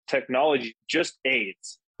technology just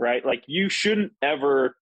aids, right? Like you shouldn't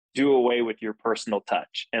ever do away with your personal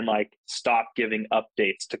touch and like stop giving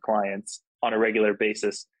updates to clients on a regular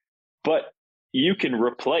basis. But you can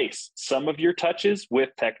replace some of your touches with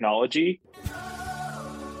technology.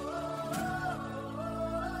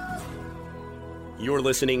 You're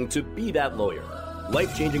listening to Be That Lawyer,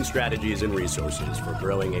 life-changing strategies and resources for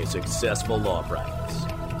growing a successful law practice.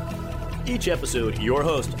 Each episode, your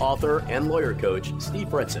host, author, and lawyer coach, Steve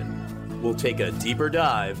Fretzin, will take a deeper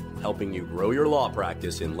dive, helping you grow your law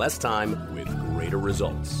practice in less time with greater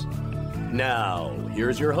results. Now,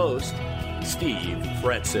 here's your host, Steve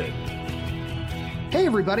Fretzin. Hey,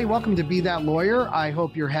 everybody. Welcome to Be That Lawyer. I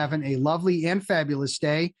hope you're having a lovely and fabulous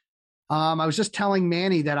day. I was just telling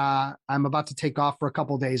Manny that I'm about to take off for a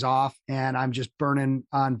couple of days off, and I'm just burning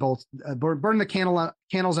on both, burning the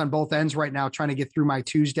candles on both ends right now, trying to get through my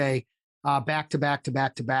Tuesday back to back to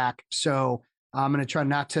back to back. So I'm going to try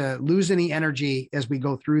not to lose any energy as we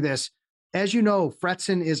go through this. As you know,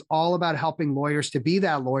 Fretzin is all about helping lawyers to be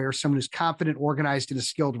that lawyer, someone who's confident, organized, and a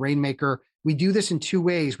skilled rainmaker. We do this in two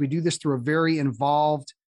ways. We do this through a very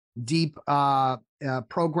involved, deep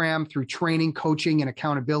program through training, coaching, and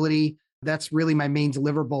accountability. That's really my main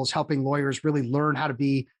deliverable, is helping lawyers really learn how to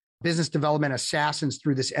be business development assassins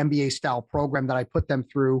through this MBA style program that I put them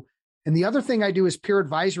through. And the other thing I do is peer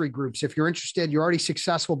advisory groups. If you're interested, you're already a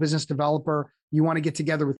successful business developer, you want to get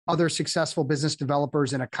together with other successful business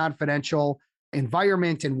developers in a confidential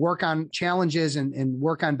environment and work on challenges and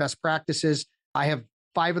work on best practices. I have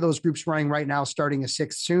 5 of those groups running right now, starting a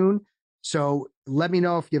 6th soon. So let me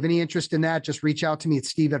know if you have any interest in that. Just reach out to me at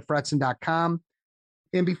steve@fretzin.com.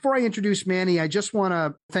 And before I introduce Manny, I just want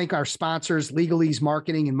to thank our sponsors, Legalese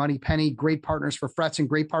Marketing and Moneypenny, great partners for Fretzin,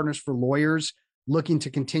 great partners for lawyers looking to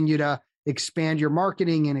continue to expand your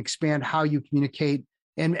marketing and expand how you communicate.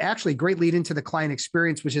 And actually, great lead into the client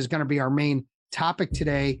experience, which is going to be our main topic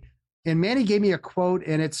today. And Manny gave me a quote,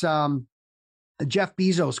 and it's a Jeff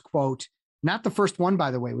Bezos quote, not the first one,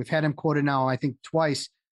 by the way. We've had him quoted now, I think, twice.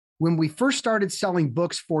 When we first started selling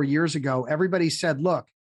books 4 years ago, everybody said, look,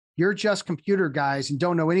 you're just computer guys and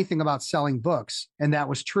don't know anything about selling books. And that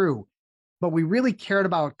was true. But we really cared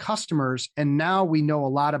about customers, and now we know a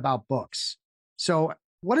lot about books. So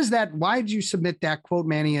what is that? Why did you submit that quote,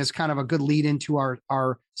 Manny, as kind of a good lead into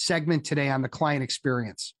our segment today on the client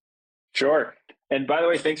experience? Sure. And by the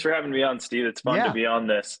way, thanks for having me on, Steve. It's fun to be on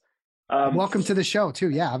this. Welcome to the show too.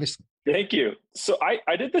 Yeah, obviously. Thank you. So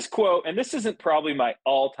I did this quote, and this isn't probably my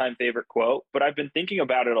all-time favorite quote, but I've been thinking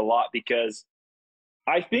about it a lot because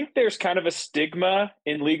I think there's kind of a stigma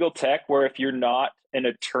in legal tech where if you're not an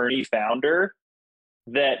attorney founder,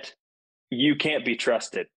 that you can't be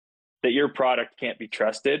trusted, that your product can't be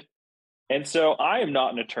trusted. And so I am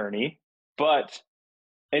not an attorney,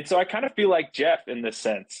 and so I kind of feel like Jeff in this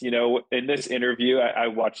sense. You know, in this interview, I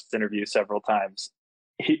watched this interview several times.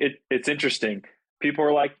 It's interesting. People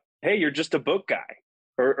are like, hey, you're just a book guy,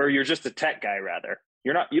 or you're just a tech guy, rather.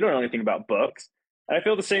 You don't know anything about books. And I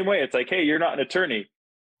feel the same way. It's like, hey, you're not an attorney.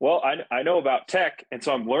 Well, I know about tech, and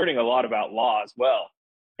so I'm learning a lot about law as well.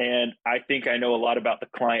 And I think I know a lot about the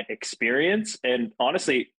client experience. And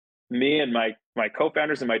honestly, me and my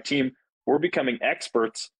co-founders and my team, we're becoming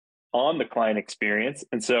experts on the client experience.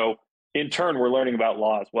 And so in turn, we're learning about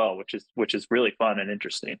law as well, which is really fun and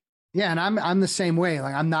interesting. Yeah, and I'm the same way.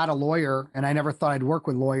 Like, I'm not a lawyer, and I never thought I'd work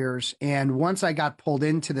with lawyers. And once I got pulled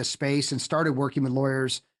into this space and started working with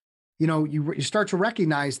lawyers, you know, you start to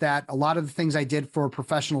recognize that a lot of the things I did for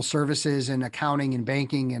professional services and accounting and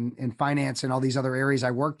banking and finance and all these other areas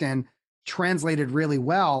I worked in translated really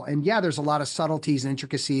well. And yeah, there's a lot of subtleties and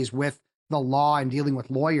intricacies with the law and dealing with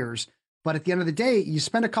lawyers. But at the end of the day, you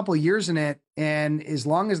spend a couple of years in it, and as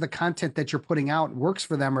long as the content that you're putting out works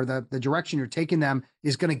for them, or the direction you're taking them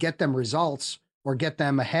is going to get them results or get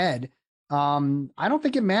them ahead, I don't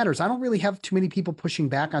think it matters. I don't really have too many people pushing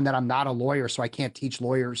back on that. I'm not a lawyer, so I can't teach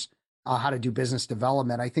lawyers how to do business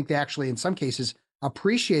development. I think they actually, in some cases,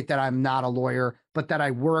 appreciate that I'm not a lawyer, but that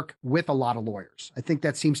I work with a lot of lawyers. I think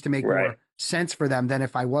that seems to make more sense for them than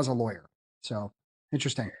if I was a lawyer. So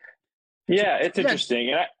interesting. Yeah, it's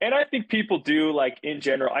interesting. And I think people do, like, in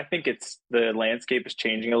general, I think it's the landscape is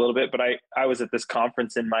changing a little bit, but I was at this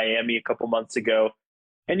conference in Miami a couple months ago,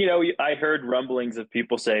 and, you know, I heard rumblings of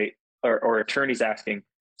people say, or attorneys asking,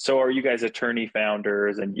 so are you guys attorney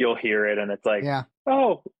founders? And you'll hear it, and it's like,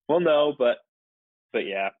 oh, well, no, but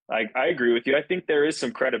yeah, I agree with you. I think there is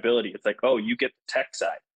some credibility. It's like, oh, you get the tech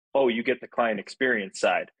side. Oh, you get the client experience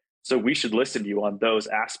side. So we should listen to you on those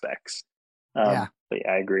aspects. But yeah,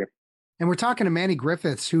 I agree. And we're talking to Manny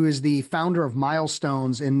Griffiths, who is the founder of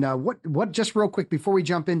Milestones. And what just real quick before we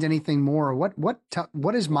jump into anything more,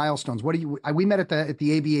 what is Milestones? What do you? We met at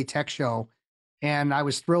the ABA Tech Show, and I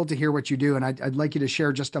was thrilled to hear what you do. And I'd like you to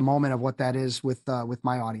share just a moment of what that is with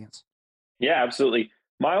my audience. Yeah, absolutely.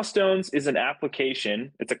 Milestones is an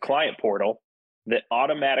application. It's a client portal that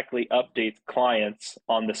automatically updates clients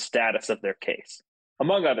on the status of their case,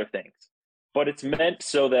 among other things. But it's meant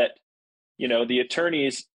so that, the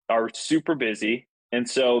attorneys are super busy. And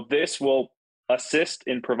so this will assist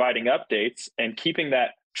in providing updates and keeping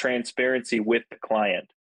that transparency with the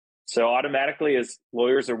client. So automatically, as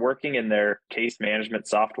lawyers are working in their case management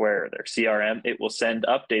software or their CRM, it will send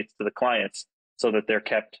updates to the clients so that they're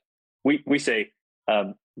kept, we say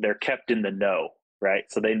they're kept in the know, right?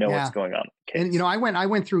 So they know what's going on. And, I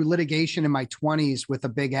went through litigation in my 20s with a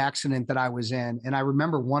big accident that I was in. And I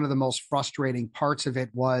remember one of the most frustrating parts of it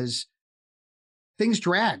was things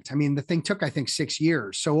dragged. I mean, the thing took, I think, 6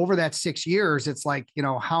 years. So over that 6 years, it's like,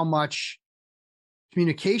 how much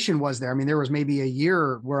communication was there? I mean, there was maybe a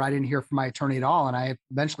year where I didn't hear from my attorney at all. And I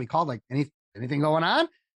eventually called, like, anything going on?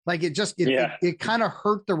 Like it kind of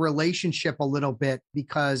hurt the relationship a little bit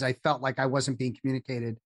because I felt like I wasn't being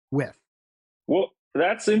communicated with. Well,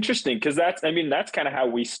 that's interesting because that's kind of how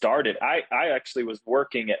we started. I actually was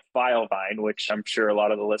working at Filevine, which I'm sure a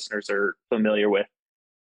lot of the listeners are familiar with.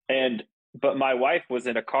 But my wife was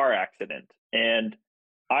in a car accident and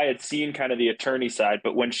I had seen kind of the attorney side,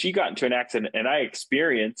 but when she got into an accident and I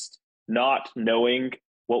experienced not knowing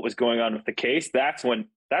what was going on with the case, that's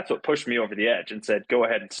what pushed me over the edge and said, go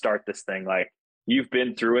ahead and start this thing. Like, you've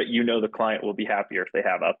been through it. The client will be happier if they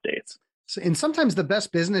have updates. So, and sometimes the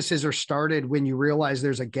best businesses are started when you realize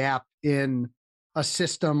there's a gap in a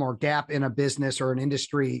system or gap in a business or an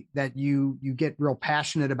industry that you get real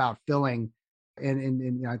passionate about filling.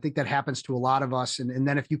 And I think that happens to a lot of us. And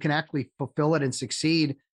then if you can actually fulfill it and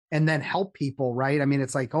succeed and then help people, right? I mean,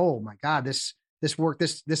 it's like, oh my God, this work,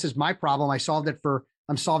 this is my problem.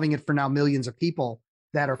 I'm solving it for now millions of people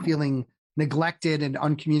that are feeling neglected and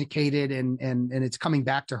uncommunicated. And it's coming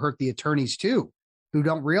back to hurt the attorneys too, who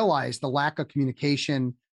don't realize the lack of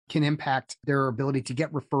communication can impact their ability to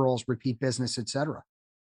get referrals, repeat business, et cetera.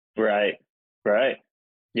 Right.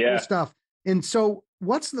 Yeah. Cool stuff. And so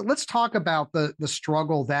let's talk about the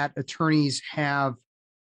struggle that attorneys have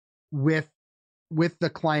with the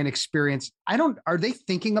client experience. Are they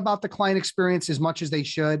thinking about the client experience as much as they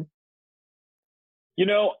should?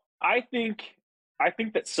 I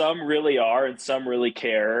think that some really are and some really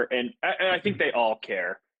care. And I think they all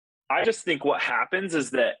care. I just think what happens is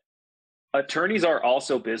that attorneys are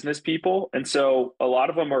also business people. And so a lot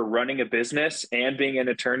of them are running a business and being an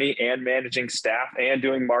attorney and managing staff and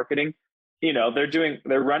doing marketing.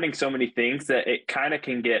 They're running so many things that it kind of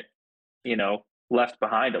can get, left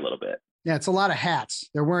behind a little bit. Yeah, it's a lot of hats.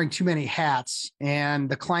 They're wearing too many hats. And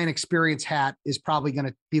the client experience hat is probably going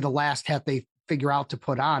to be the last hat they figure out to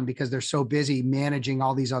put on because they're so busy managing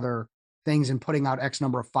all these other things and putting out X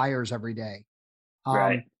number of fires every day.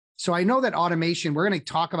 Right. So I know that automation, we're going to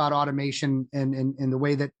talk about automation and the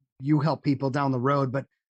way that you help people down the road, but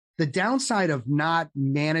the downside of not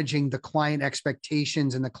managing the client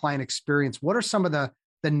expectations and the client experience, what are some of the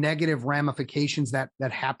negative ramifications that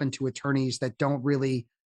happen to attorneys that don't really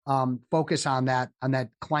focus on that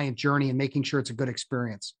client journey and making sure it's a good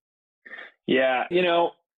experience? Yeah.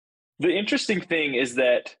 The interesting thing is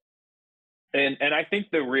that, and I think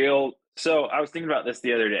so I was thinking about this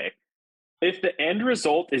the other day. If the end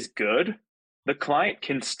result is good, the client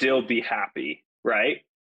can still be happy, right?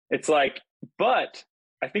 It's like, but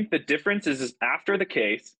I think the difference is after the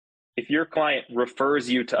case, if your client refers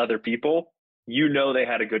you to other people, they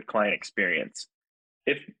had a good client experience.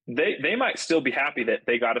 If they might still be happy that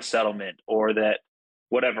they got a settlement or that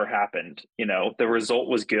whatever happened, the result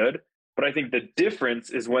was good. But I think the difference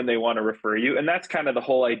is when they want to refer you. And that's kind of the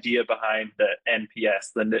whole idea behind the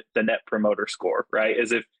NPS, the Net Promoter Score, right?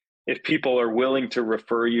 Is if people are willing to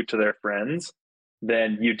refer you to their friends,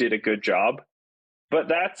 then you did a good job. But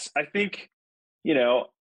that's, I think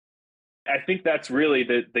that's really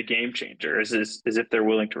the game changer is if they're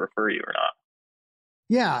willing to refer you or not.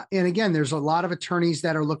 Yeah. And again, there's a lot of attorneys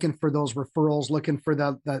that are looking for those referrals, looking for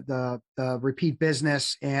the repeat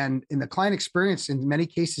business. And in the client experience, in many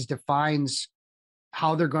cases, defines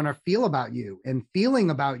how they're going to feel about you. And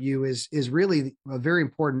feeling about you is really a very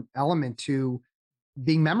important element to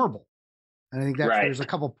being memorable. And I think that there's a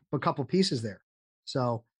couple pieces there.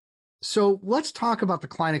 So let's talk about the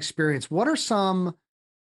client experience. What are some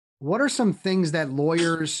things that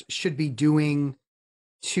lawyers should be doing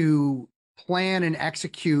to plan and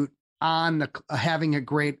execute on the having a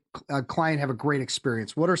great client have a great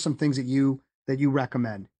experience? What are some things that you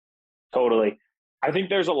recommend? Totally. I think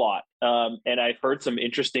there's a lot. And I've heard some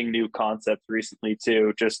interesting new concepts recently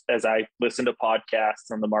too, just as I listen to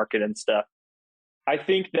podcasts on the market and stuff. I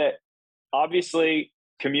think that obviously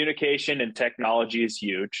communication and technology is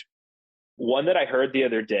huge. One that I heard the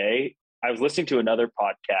other day, I was listening to another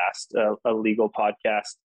podcast, a legal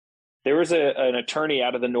podcast. There was an attorney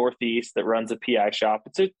out of the Northeast that runs a PI shop.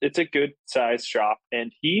 It's a good sized shop,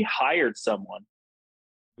 and he hired someone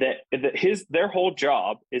that their whole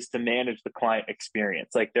job is to manage the client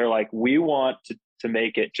experience. Like they're like, we want to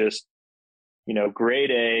make it just,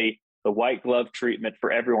 grade A, the white glove treatment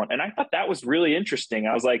for everyone. And I thought that was really interesting.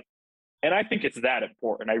 I was like, and I think it's that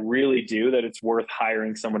important. I really do, that it's worth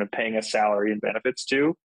hiring someone and paying a salary and benefits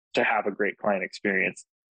to have a great client experience.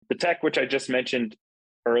 The tech, which I just mentioned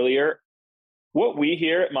earlier, what we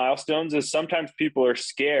hear at Milestones is sometimes people are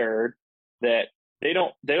scared that they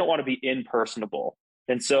don't want to be impersonable.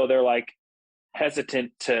 And so they're like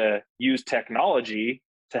hesitant to use technology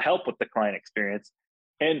to help with the client experience.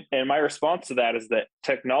 And my response to that is that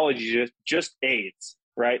technology just aids,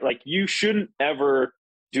 right? Like you shouldn't ever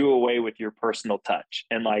do away with your personal touch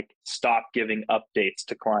and like stop giving updates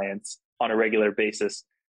to clients on a regular basis.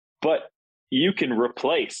 But you can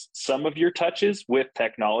replace some of your touches with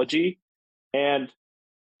technology. And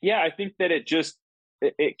yeah, I think that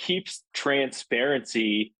it keeps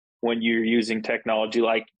transparency when you're using technology.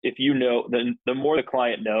 Like if the more the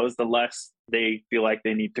client knows, the less they feel like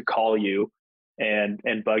they need to call you and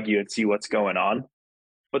bug you and see what's going on.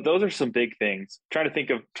 But those are some big things. Trying to think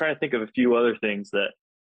of a few other things that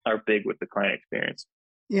are big with the client experience.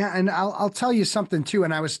 Yeah, and I'll tell you something too.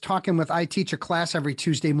 And I teach a class every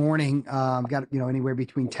Tuesday morning. Got anywhere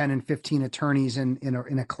between 10 and 15 attorneys in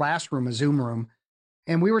a classroom, a Zoom room,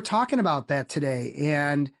 and we were talking about that today.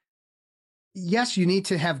 And yes, you need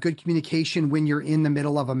to have good communication when you're in the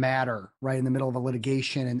middle of a matter, right, in the middle of a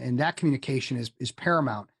litigation, and that communication is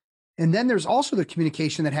paramount. And then there's also the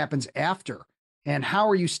communication that happens after. And how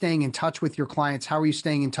are you staying in touch with your clients? How are you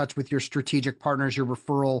staying in touch with your strategic partners, your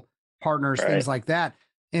referral partners, right, things like that?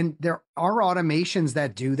 And there are automations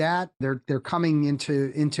that do that. They're coming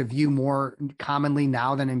into view more commonly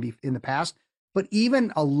now than in the past. But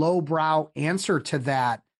even a lowbrow answer to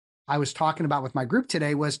that, I was talking about with my group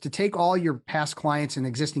today, was to take all your past clients and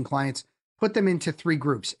existing clients, put them into 3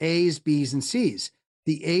 groups: A's, B's, and C's.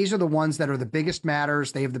 The A's are the ones that are the biggest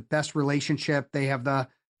matters. They have the best relationship. They have the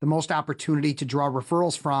most opportunity to draw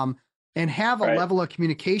referrals from, and have a right level of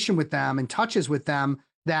communication with them and touches with them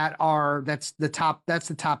that's the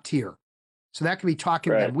top tier. So that could be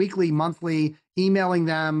talking to them weekly, monthly, emailing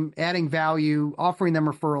them, adding value, offering them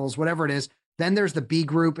referrals, whatever it is. Then there's the B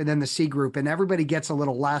group and then the C group, and everybody gets a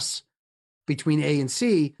little less between A and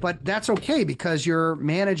C, but that's okay because you're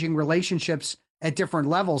managing relationships at different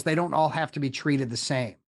levels. They don't all have to be treated the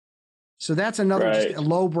same. So that's another just a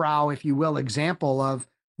lowbrow, if you will, example of,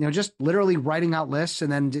 just literally writing out lists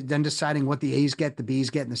and then deciding what the A's get, the B's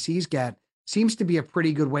get, and the C's get seems to be a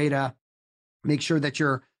pretty good way to make sure that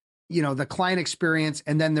you're, the client experience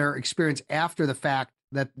and then their experience after the fact,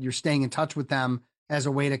 that you're staying in touch with them as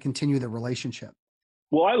a way to continue the relationship.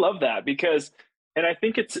 Well, I love that because, and I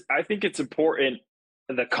think it's important.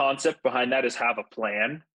 The concept behind that is have a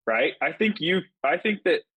plan, right? I think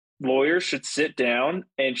that lawyers should sit down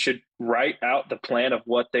and should write out the plan of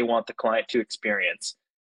what they want the client to experience.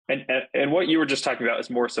 And what you were just talking about is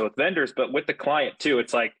more so with vendors, but with the client too.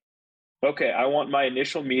 It's like, okay, I want my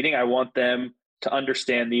initial meeting. I want them to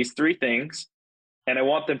understand these 3 things, and I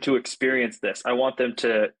want them to experience this. I want them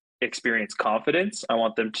to experience confidence. I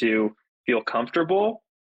want them to feel comfortable.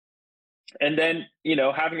 And then,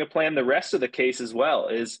 having a plan the rest of the case as well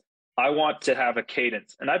is I want to have a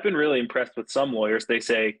cadence. And I've been really impressed with some lawyers. They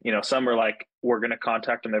say, some are like, we're going to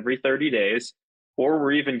contact them every 30 days, or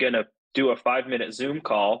we're even going to do a 5-minute Zoom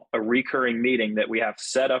call, a recurring meeting that we have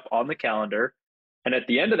set up on the calendar. And at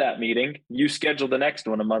the end of that meeting, you schedule the next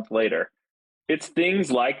one a month later. It's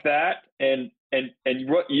things like that. And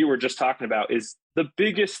what you were just talking about is the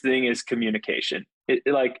biggest thing is communication.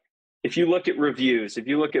 Like if you look at reviews, if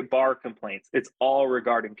you look at bar complaints, it's all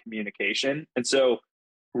regarding communication. And so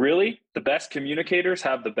really the best communicators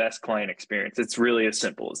have the best client experience. It's really as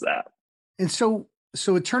simple as that. And so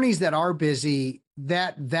attorneys that are busy,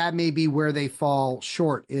 that may be where they fall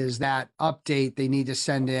short, is that update they need to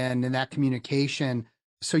send in and that communication.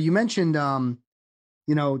 So you mentioned,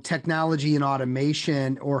 technology and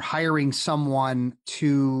automation, or hiring someone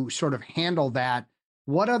to sort of handle that.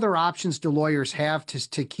 What other options do lawyers have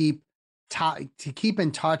to keep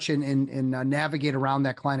in touch and navigate around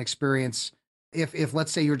that client experience if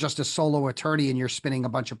let's say you're just a solo attorney and you're spinning a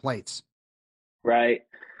bunch of plates? Right.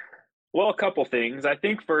 Well, a couple things. I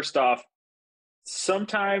think first off,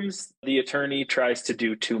 sometimes the attorney tries to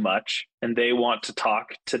do too much and they want to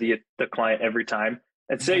talk to the client every time.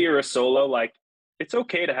 And say you're a solo, like it's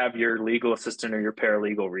okay to have your legal assistant or your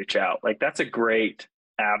paralegal reach out. Like that's a great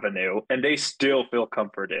avenue and they still feel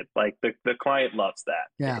comforted. Like the client loves that.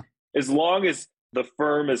 Yeah. As long as the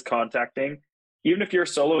firm is contacting, even if you're a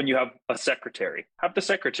solo and you have a secretary, have the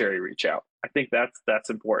secretary reach out. I think that's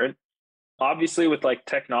important. Obviously with like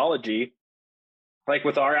technology, like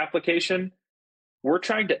with our application, we're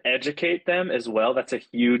trying to educate them as well. That's a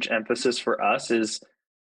huge emphasis for us is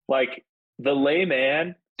like the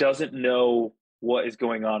layman doesn't know what is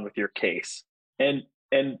going on with your case. And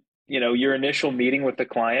your initial meeting with the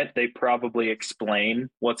client, they probably explain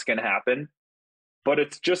what's going to happen. But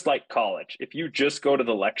it's just like college. If you just go to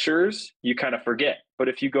the lectures, you kind of forget. But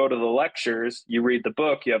if you go to the lectures, you read the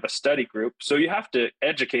book, you have a study group. So you have to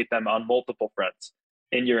educate them on multiple fronts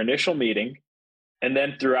in your initial meeting. And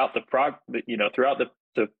then throughout throughout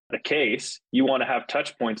the case, you want to have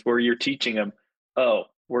touch points where you're teaching them, oh,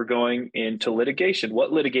 we're going into litigation.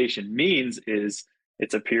 What litigation means is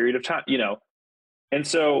it's a period of time, And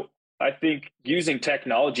so I think using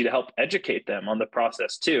technology to help educate them on the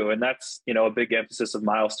process too. And that's, a big emphasis of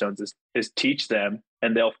Milestones is teach them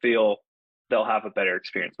and they'll have a better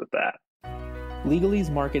experience with that. Legalese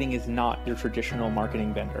Marketing is not your traditional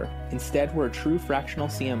marketing vendor. Instead, we're a true fractional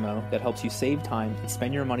CMO that helps you save time and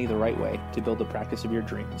spend your money the right way to build the practice of your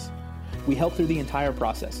dreams. We help through the entire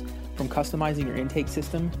process, from customizing your intake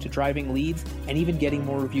system to driving leads and even getting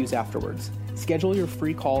more reviews afterwards. Schedule your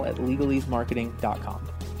free call at legalesemarketing.com.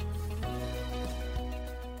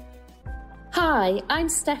 Hi, I'm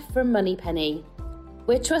Steph from Moneypenny.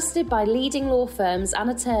 We're trusted by leading law firms and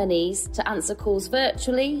attorneys to answer calls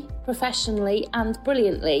virtually, professionally, and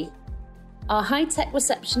brilliantly. Our high-tech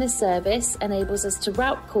receptionist service enables us to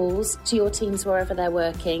route calls to your teams wherever they're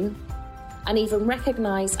working, and even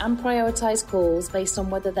recognise and prioritise calls based on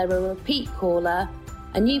whether they're a repeat caller,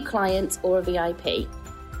 a new client, or a VIP.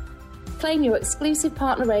 Claim your exclusive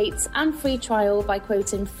partner rates and free trial by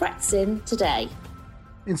quoting Frexin today.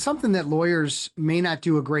 And something that lawyers may not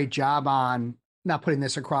do a great job on, not putting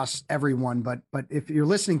this across everyone, but if you're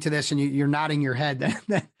listening to this and you're nodding your head,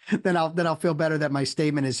 then I'll feel better that my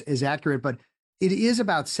statement is accurate. But it is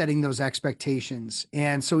about setting those expectations.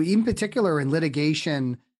 And so in particular in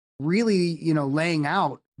litigation, really, laying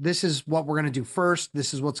out, this is what we're going to do first.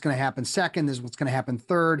 This is what's going to happen second. This is what's going to happen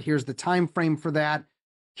third. Here's the time frame for that.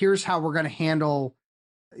 Here's how we're going to handle,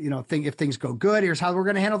 if things go good. Here's how we're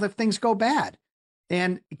going to handle if things go bad.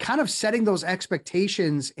 And kind of setting those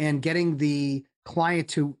expectations and getting the client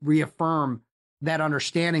to reaffirm that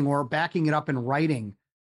understanding or backing it up in writing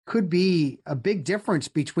could be a big difference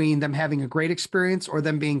between them having a great experience or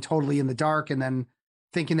them being totally in the dark and then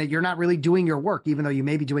thinking that you're not really doing your work, even though you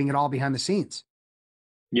may be doing it all behind the scenes.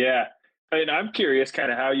 Yeah. And I'm curious kind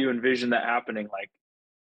of how you envision that happening, like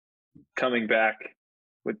coming back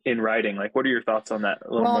in writing. Like, what are your thoughts on that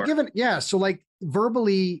a little more? So like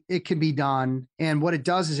verbally it can be done. And what it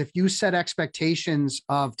does is if you set expectations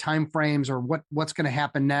of timeframes or what's going to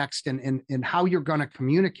happen next and how you're going to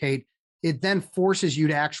communicate, it then forces you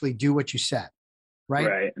to actually do what you said.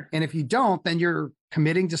 Right. And if you don't, then you're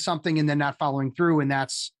committing to something and then not following through. And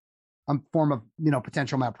that's a form of,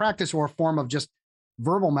 potential malpractice or a form of just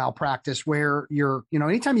verbal malpractice where you're,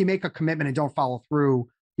 anytime you make a commitment and don't follow through,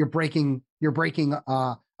 you're breaking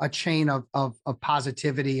a chain of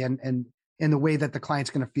positivity and the way that the client's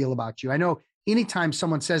going to feel about you. I know anytime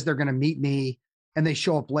someone says they're going to meet me and they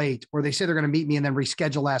show up late, or they say they're going to meet me and then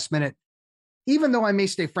reschedule last minute, even though I may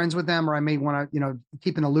stay friends with them or I may want to,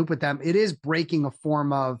 keep in the loop with them, it is breaking a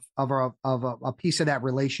form of a piece of that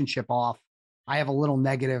relationship off. I have a little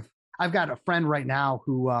negative. I've got a friend right now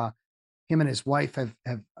who him and his wife have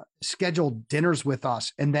scheduled dinners with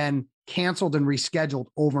us and then canceled and rescheduled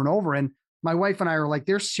over and over. And my wife and I are like,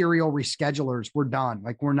 they're serial reschedulers. We're done.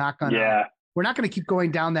 Like, we're not going to keep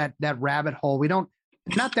going down that rabbit hole. They're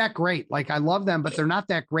not that great. Like, I love them, but they're not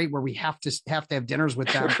that great where we have to have dinners with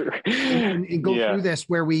them and go through this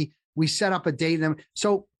where we set up a date.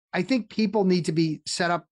 So I think people need to be set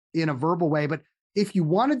up in a verbal way, but if you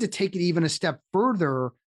wanted to take it even a step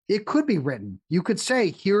further, it could be written. You could say,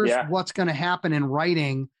 here's what's going to happen in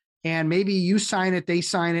writing, and maybe you sign it, they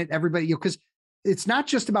sign it, everybody, because it's not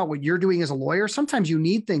just about what you're doing as a lawyer. Sometimes you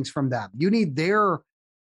need things from them. You need their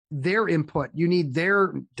input. You need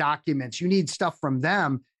their documents. You need stuff from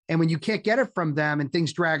them. And when you can't get it from them and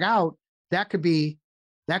things drag out, that could be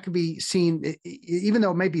that could be seen, even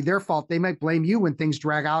though it might be their fault, they might blame you when things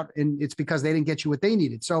drag out and it's because they didn't get you what they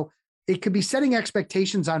needed. So it could be setting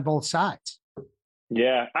expectations on both sides.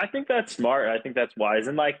 Yeah, I think that's smart. I think that's wise.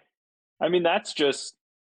 And like, I mean, that's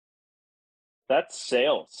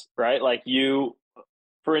sales, right? Like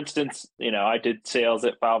for instance, I did sales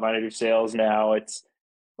at FileVine. I do sales now. It's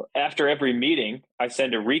after every meeting, I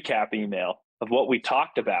send a recap email of what we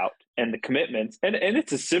talked about and the commitments. And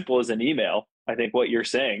it's as simple as an email. I think what you're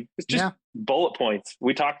saying is just bullet points.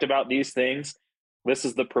 We talked about these things. This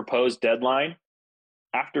is the proposed deadline.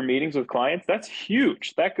 After meetings with clients, that's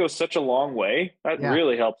huge. That goes such a long way. That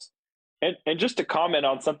really helps. And just to comment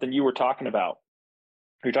on something you were talking about,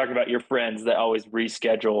 you're talking about your friends that always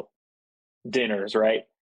reschedule dinners, right?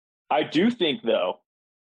 I do think though,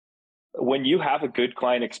 when you have a good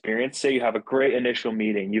client experience, say you have a great initial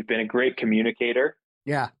meeting, you've been a great communicator,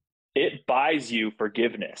 it buys you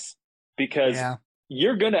forgiveness because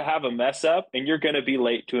you're going to have a mess up and you're going to be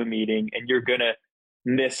late to a meeting and you're going to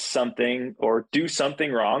miss something or do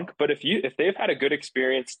something wrong. But if they've had a good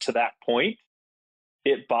experience to that point,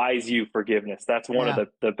 it buys you forgiveness. That's one of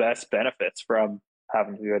the best benefits from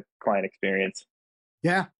having a good client experience.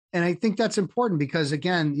 Yeah. And I think that's important because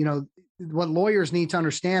again, what lawyers need to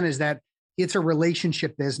understand is that it's a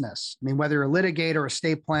relationship business. I mean, whether you're a litigator,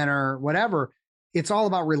 estate planner, whatever, it's all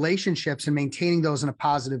about relationships and maintaining those in a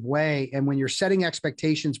positive way. And when you're setting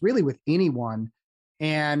expectations really with anyone,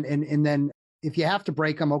 and then if you have to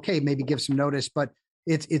break them, okay, maybe give some notice, but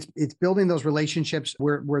it's building those relationships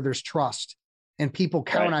where there's trust and people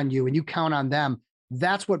count on you and you count on them.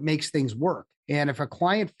 That's what makes things work. And if a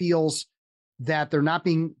client feels that they're not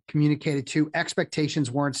being communicated to,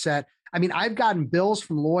 expectations weren't set. I mean, I've gotten bills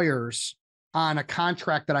from lawyers on a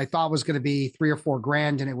contract that I thought was going to be $3 or $4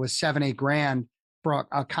 grand, and it was $7, $8 grand for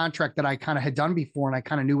a contract that I kind of had done before, and I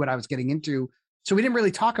kind of knew what I was getting into. So we didn't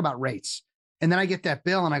really talk about rates. And then I get that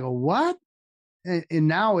bill and I go, what? And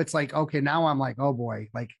now it's like, okay, now I'm like, oh boy,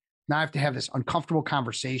 like now I have to have this uncomfortable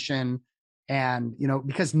conversation. And,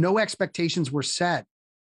 because no expectations were set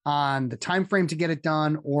on the time frame to get it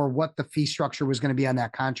done or what the fee structure was going to be on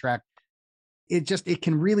that contract. It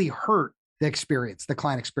can really hurt the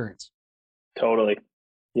client experience. Totally.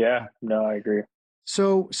 Yeah, no, I agree.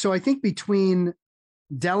 So I think between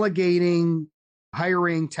delegating,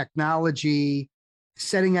 hiring, technology,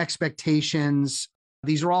 setting expectations,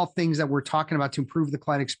 these are all things that we're talking about to improve the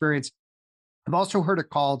client experience. I've also heard it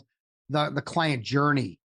called the client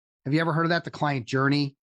journey. Have you ever heard of that? The client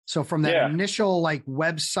journey. So from that initial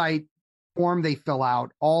website form they fill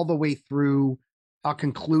out all the way through a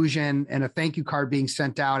conclusion and a thank you card being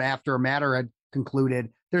sent out after a matter had concluded,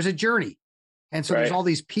 there's a journey. And so there's all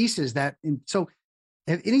these pieces so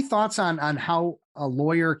any thoughts on how a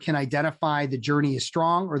lawyer can identify the journey is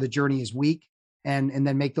strong or the journey is weak and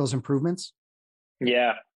then make those improvements?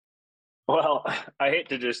 Yeah. Well, I hate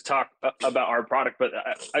to just talk about our product, but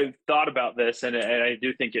I've thought about this and I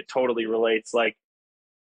do think it totally relates.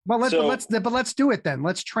 Let's do it then.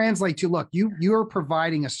 Let's translate to, look, you're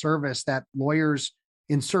providing a service that lawyers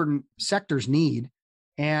in certain sectors need.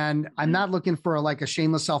 And I'm not looking for a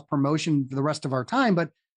shameless self-promotion for the rest of our time, but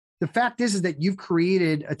the fact is that you've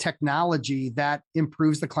created a technology that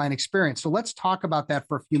improves the client experience. So let's talk about that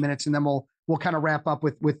for a few minutes and then we'll kind of wrap up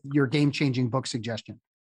with your game-changing book suggestion.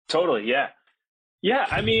 Totally. Yeah. Yeah.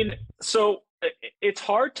 I mean, so it's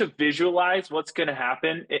hard to visualize what's going to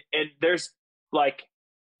happen. And there's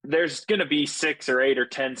going to be 6 or 8 or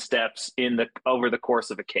 10 steps over the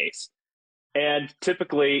course of a case. And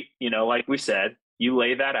typically, like we said, you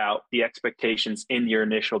lay that out, the expectations in your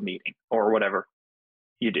initial meeting or whatever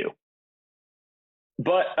you do.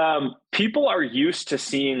 But people are used to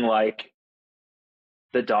seeing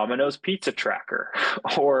the Domino's pizza tracker,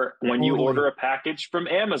 or when you order a package from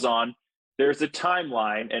Amazon, there's a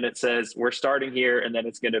timeline and it says we're starting here and then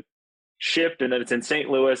it's going to ship and then it's in St.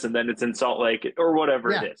 Louis and then it's in Salt Lake or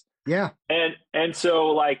whatever it is. Yeah. And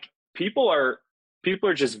so people are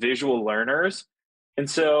just visual learners. And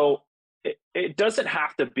so it doesn't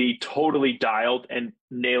have to be totally dialed and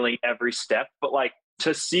nailing every step, but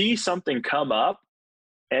to see something come up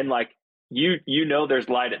and there's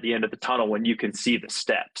light at the end of the tunnel when you can see the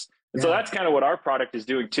steps. And so that's kind of what our product is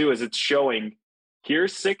doing too, is it's showing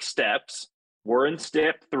here's 6 steps. We're in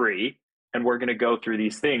step 3 and we're going to go through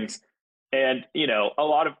these things. And, a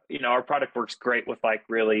lot of, our product works great with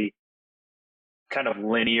really kind of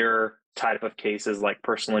linear type of cases like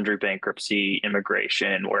personal injury, bankruptcy,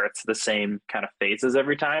 immigration, where it's the same kind of phases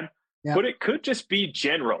every time. Yeah. But it could just be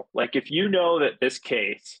general. If you know that this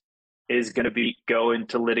case is going to go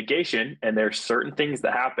into litigation and there's certain things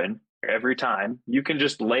that happen every time, you can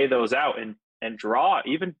just lay those out and and draw it,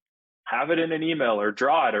 even have it in an email or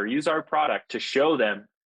draw it or use our product to show them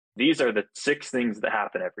these are the 6 things that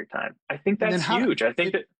happen every time. I think that's huge. I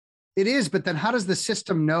think that it is, but then how does the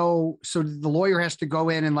system know? So the lawyer has to go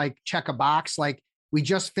in and like check a box, like we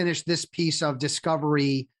just finished this piece of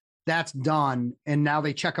discovery, that's done. And now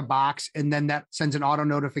they check a box and then that sends an auto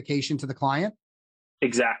notification to the client.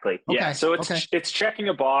 Exactly. Okay. Yeah. So it's checking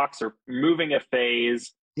a box or moving a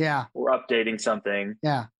phase. Yeah. Or updating something.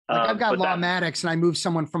 Yeah. Like I've got Lawmatics and I moved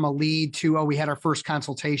someone from a lead to, we had our first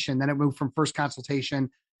consultation. Then it moved from first consultation.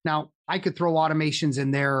 Now I could throw automations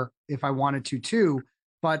in there if I wanted to too,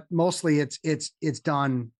 but mostly it's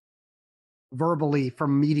done verbally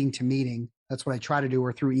from meeting to meeting. That's what I try to do,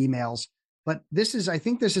 or through emails. But I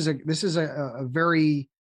think this is a very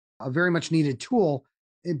much needed tool.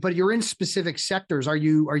 But you're in specific sectors. Are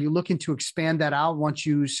you looking to expand that out once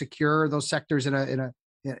you secure those sectors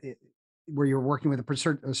where you're working with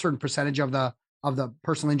a certain percentage of the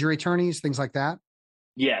personal injury attorneys, things like that?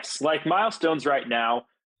 Yes. Like Milestones right now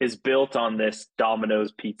is built on this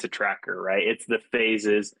Domino's pizza tracker, right? It's the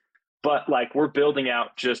phases, but like we're building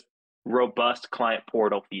out just robust client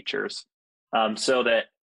portal features, so that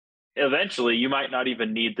eventually you might not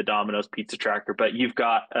even need the Domino's pizza tracker, but you've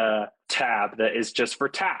got a tab that is just for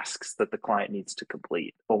tasks that the client needs to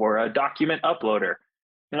complete, or a document uploader.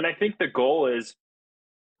 And I think the goal is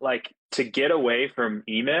like to get away from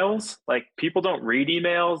emails. Like people don't read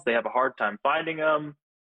emails. They have a hard time finding them.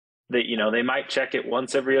 They might check it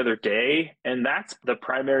once every other day. And that's the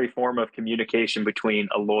primary form of communication between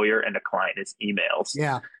a lawyer and a client is emails.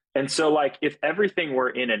 Yeah. And so like if everything were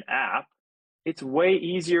in an app, it's way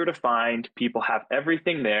easier to find. People have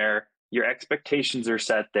everything there. Your expectations are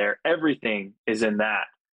set there. Everything is in that.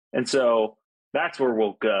 And so that's where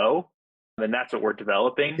we'll go. And that's what we're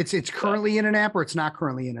developing. It's currently in an app, or it's not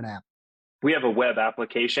currently in an app? We have a web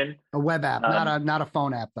application. A web app, not a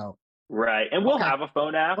phone app though. Right. And we'll have a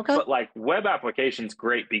phone app, but like web application's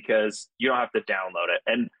great because you don't have to download it.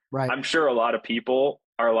 And I'm sure a lot of people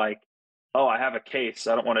are like, oh, I have a case.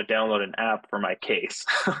 I don't want to download an app for my case.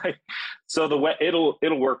 So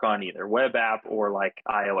it'll work on either web app or like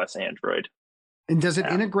iOS, Android. And does it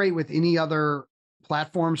integrate with any other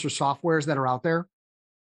platforms or softwares that are out there?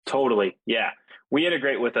 Totally. Yeah. We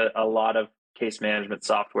integrate with a lot of case management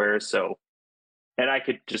softwares. So, and I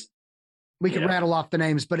could just, we could rattle off the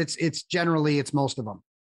names, but it's generally most of them.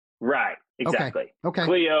 Right. Exactly. Okay.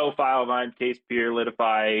 Clio, FileVine, CasePeer,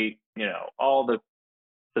 Litify, all the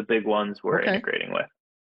big ones we're integrating with.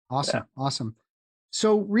 Awesome. Yeah. Awesome.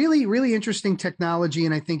 So really, really interesting technology.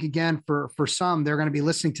 And I think, again, for some, they're going to be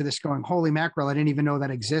listening to this going, holy mackerel, I didn't even know that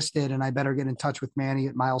existed. And I better get in touch with Manny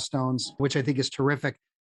at Milestones, which I think is terrific.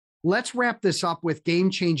 Let's wrap this up with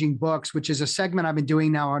Game-Changing Books, which is a segment I've been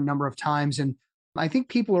doing now a number of times. And I think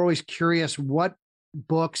people are always curious what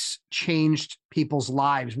books changed people's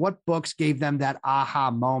lives, what books gave them that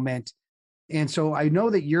aha moment. And so I know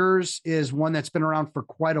that yours is one that's been around for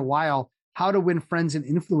quite a while, How to Win Friends and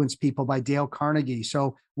Influence People by Dale Carnegie.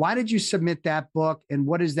 So why did you submit that book? And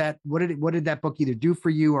what is that? What did that book either do for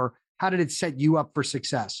you, or how did it set you up for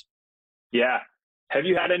success? Yeah. Have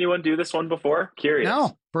you had anyone do this one before? Curious.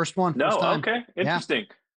 No, first one. No, first time. Okay. Interesting.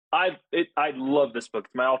 Yeah. I love this book.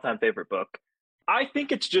 It's my all-time favorite book. I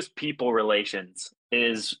think it's just people relations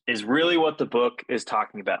is really what the book is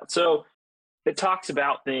talking about. So it talks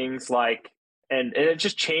about things like, and it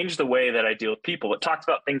just changed the way that I deal with people. It talks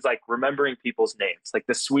about things like remembering people's names. Like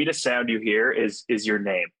the sweetest sound you hear is your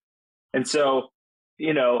name. And so,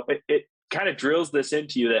 it kind of drills this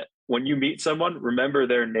into you that when you meet someone, remember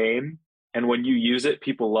their name. And when you use it,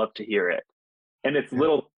 people love to hear it. And it's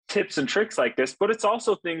little tips and tricks like this, but it's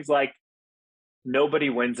also things like nobody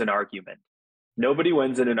wins an argument. Nobody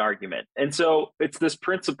wins in an argument. And so it's this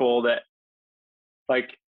principle that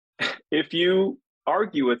like, if you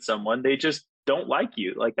argue with someone, they just don't like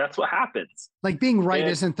you. Like that's what happens. Like being right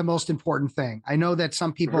isn't the most important thing. I know that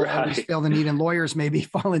some people always feel the need, and lawyers maybe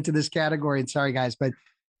fall into this category. And sorry guys, but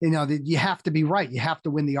you have to be right. You have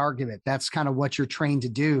to win the argument. That's kind of what you're trained to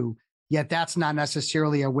do. Yet that's not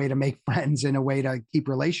necessarily a way to make friends and a way to keep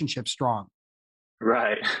relationships strong.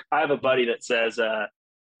 Right. I have a buddy that says,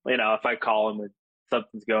 if I call him and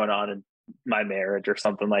something's going on in my marriage or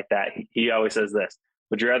something like that, he always says this: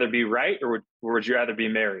 would you rather be right or would you rather be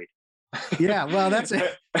married? Yeah, well, that's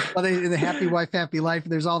it. Well, the happy wife, happy life.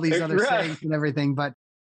 There's all these other sayings and everything, but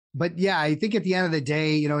yeah, I think at the end of the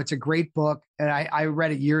day, it's a great book, and I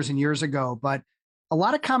read it years and years ago. But a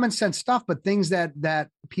lot of common sense stuff, but things that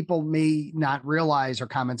people may not realize are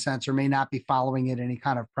common sense or may not be following it in any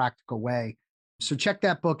kind of practical way. So check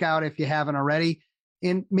that book out if you haven't already.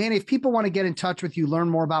 And Manny, if people want to get in touch with you, learn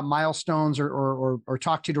more about Milestones or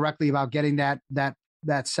talk to you directly about getting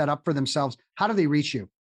that set up for themselves, how do they reach you?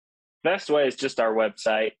 Best way is just our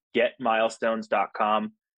website,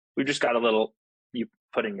 getmilestones.com. We've just got you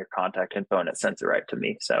put in your contact info and it sends it right to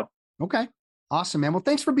me. So, okay. Awesome, man. Well,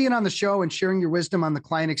 thanks for being on the show and sharing your wisdom on the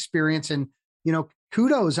client experience. And,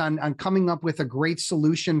 kudos on coming up with a great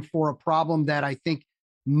solution for a problem that I think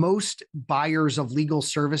most buyers of legal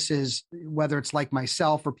services, whether it's like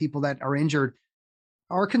myself or people that are injured,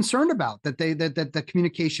 are concerned about, that the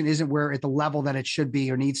communication isn't at the level that it should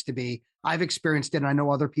be or needs to be. I've experienced it and I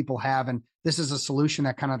know other people have, and this is a solution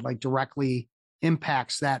that kind of like directly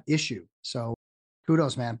impacts that issue. So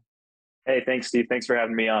kudos, man. Hey, thanks, Steve. Thanks for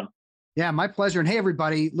having me on. Yeah, my pleasure. And hey,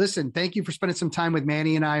 everybody, listen, thank you for spending some time with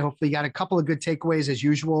Manny and I. Hopefully you got a couple of good takeaways as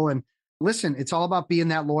usual. And listen, it's all about being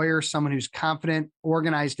that lawyer, someone who's confident,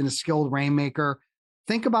 organized, and a skilled rainmaker.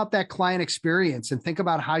 Think about that client experience and think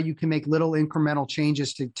about how you can make little incremental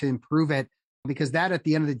changes to improve it, because that at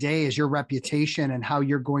the end of the day is your reputation and how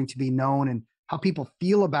you're going to be known and how people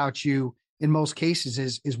feel about you in most cases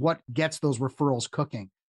is what gets those referrals cooking.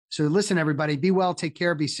 So listen, everybody, be well, take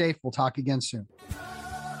care, be safe. We'll talk again soon.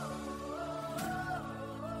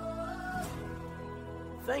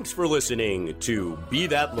 Thanks for listening to Be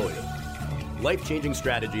That Lawyer. Life-changing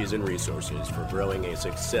strategies and resources for growing a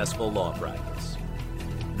successful law practice.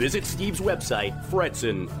 Visit Steve's website,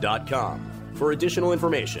 Fredson.com, for additional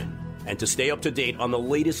information and to stay up to date on the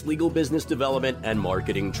latest legal business development and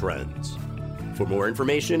marketing trends. For more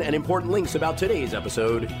information and important links about today's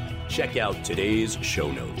episode, check out today's show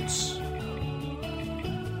notes.